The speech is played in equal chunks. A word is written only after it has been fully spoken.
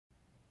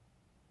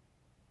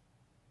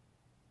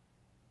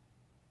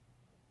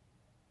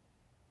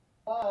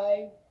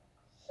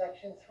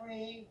Section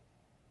 3,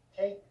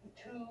 take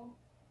 2.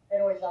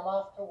 Anyways, I'm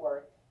off to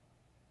work.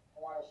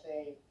 I want to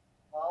say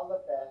all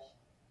the best,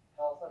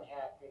 health and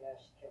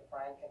happiness to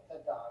Frank and to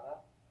Donna.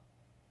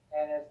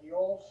 And as the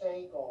old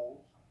say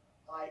goes,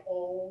 I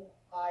owe,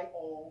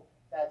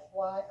 that's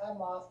why I'm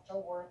off to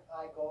work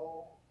I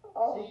go.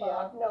 Oh, See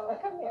Bob, ya. no,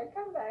 come here,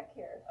 come back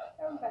here,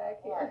 come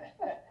back here.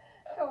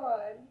 Come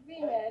on, be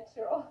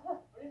natural.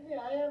 What do you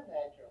mean? I am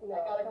natural. No,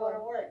 I gotta come go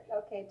to on. work.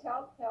 Okay,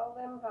 tell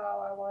them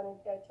how I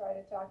wanted to try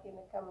to talk you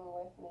into coming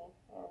with me.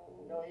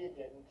 And No, you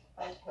didn't.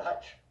 That's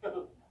not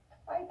true.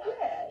 I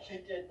did.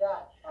 You did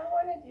not. I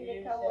wanted you to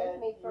You come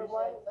said- with me for you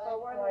one said, "Thanks,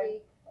 one Mike."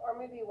 week, or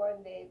maybe one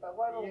day, but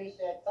one You week.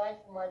 said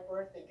thanks for my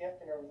birthday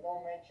gift, and there was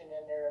no mention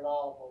in there at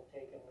all about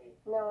taking me.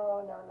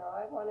 No, no, no.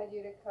 I wanted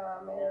you to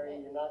come Mary,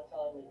 and you're not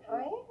telling the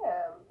truth. I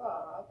am,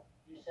 Bob.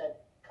 You said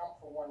come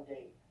for one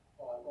day.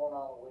 Well, I'm going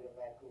all the way to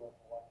Vancouver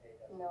for one day.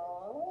 That's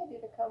No, I wanted you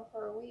to come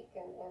for a week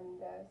and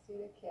see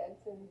the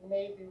kids and.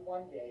 maybe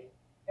one day.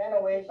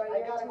 Anyways, But I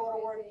you're gotta too go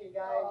to work, busy. you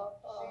guys.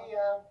 Oh. See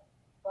ya.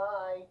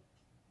 Bye.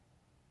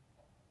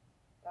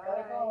 Bye.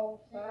 Gotta go.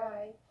 See ya.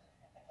 Bye.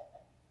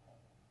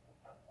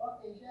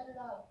 Okay, shut it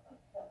off.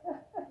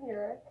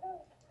 Here it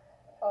comes.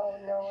 Oh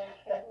no, I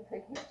can't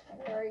reach.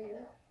 Where are you?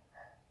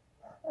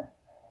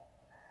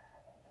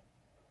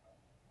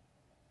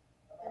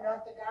 Bring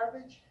out the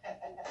garbage.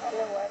 You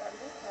know what? I'm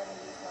just trying to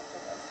do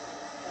something else.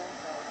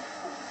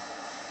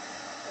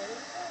 There you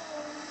go.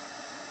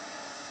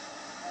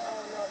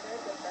 Oh no,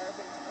 there's a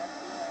garbage truck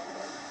behind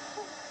it.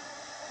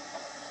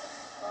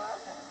 Well,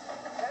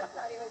 that's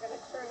not even going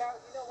to turn out.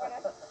 You know what?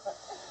 I'm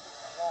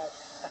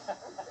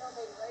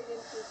filming right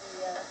into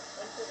the.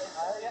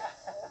 Oh, yeah.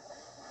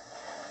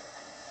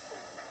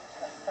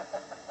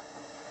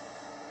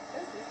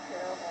 This is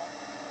terrible.